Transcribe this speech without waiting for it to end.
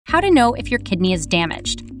how to know if your kidney is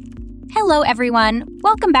damaged. Hello everyone,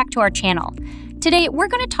 welcome back to our channel. Today we're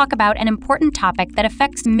going to talk about an important topic that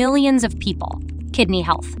affects millions of people, kidney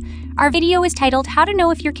health. Our video is titled How to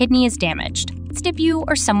Know If Your Kidney is Damaged. If you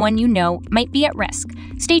or someone you know might be at risk,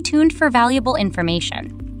 stay tuned for valuable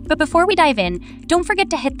information. But before we dive in, don't forget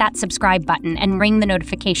to hit that subscribe button and ring the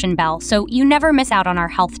notification bell so you never miss out on our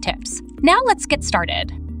health tips. Now let's get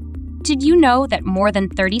started. Did you know that more than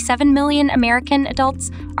 37 million American adults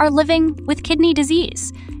are living with kidney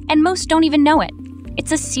disease? And most don't even know it.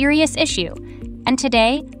 It's a serious issue. And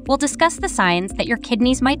today, we'll discuss the signs that your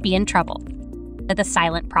kidneys might be in trouble. The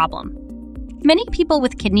silent problem. Many people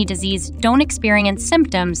with kidney disease don't experience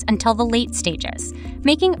symptoms until the late stages,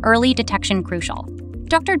 making early detection crucial.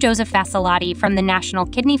 Dr. Joseph Vassalotti from the National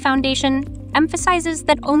Kidney Foundation emphasizes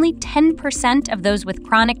that only 10% of those with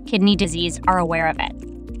chronic kidney disease are aware of it.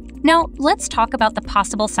 Now, let's talk about the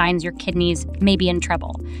possible signs your kidneys may be in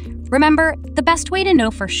trouble. Remember, the best way to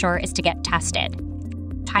know for sure is to get tested.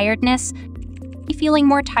 Tiredness, feeling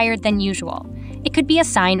more tired than usual. It could be a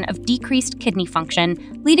sign of decreased kidney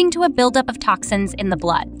function, leading to a buildup of toxins in the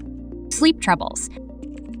blood. Sleep troubles.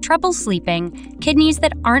 Trouble sleeping, kidneys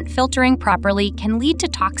that aren't filtering properly can lead to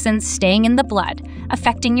toxins staying in the blood,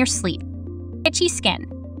 affecting your sleep. Itchy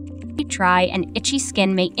skin. Dry and itchy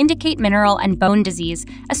skin may indicate mineral and bone disease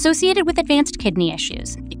associated with advanced kidney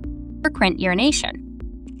issues. Frequent urination.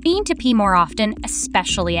 Needing to pee more often,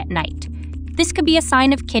 especially at night. This could be a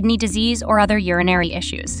sign of kidney disease or other urinary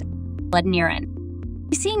issues. Blood in urine.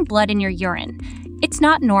 Seeing blood in your urine. It's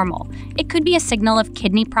not normal. It could be a signal of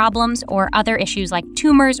kidney problems or other issues like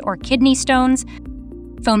tumors or kidney stones.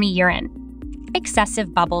 Foamy urine.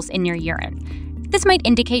 Excessive bubbles in your urine. This might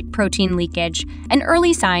indicate protein leakage, an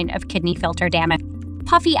early sign of kidney filter damage.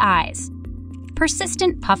 Puffy eyes.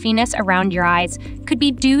 Persistent puffiness around your eyes could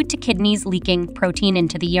be due to kidneys leaking protein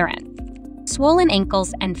into the urine. Swollen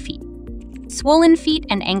ankles and feet. Swollen feet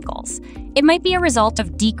and ankles. It might be a result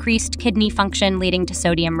of decreased kidney function leading to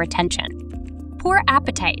sodium retention. Poor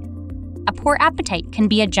appetite. A poor appetite can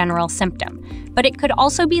be a general symptom, but it could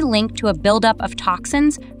also be linked to a buildup of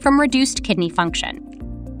toxins from reduced kidney function.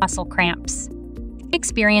 Muscle cramps.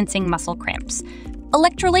 Experiencing muscle cramps.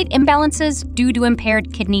 Electrolyte imbalances due to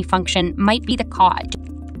impaired kidney function might be the cause.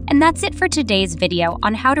 And that's it for today's video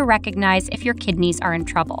on how to recognize if your kidneys are in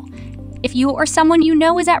trouble. If you or someone you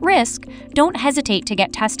know is at risk, don't hesitate to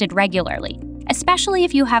get tested regularly, especially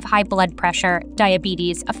if you have high blood pressure,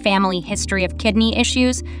 diabetes, a family history of kidney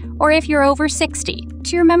issues, or if you're over 60.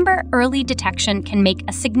 To remember, early detection can make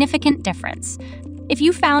a significant difference. If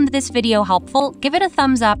you found this video helpful, give it a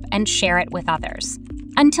thumbs up and share it with others.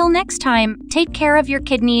 Until next time, take care of your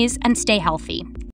kidneys and stay healthy.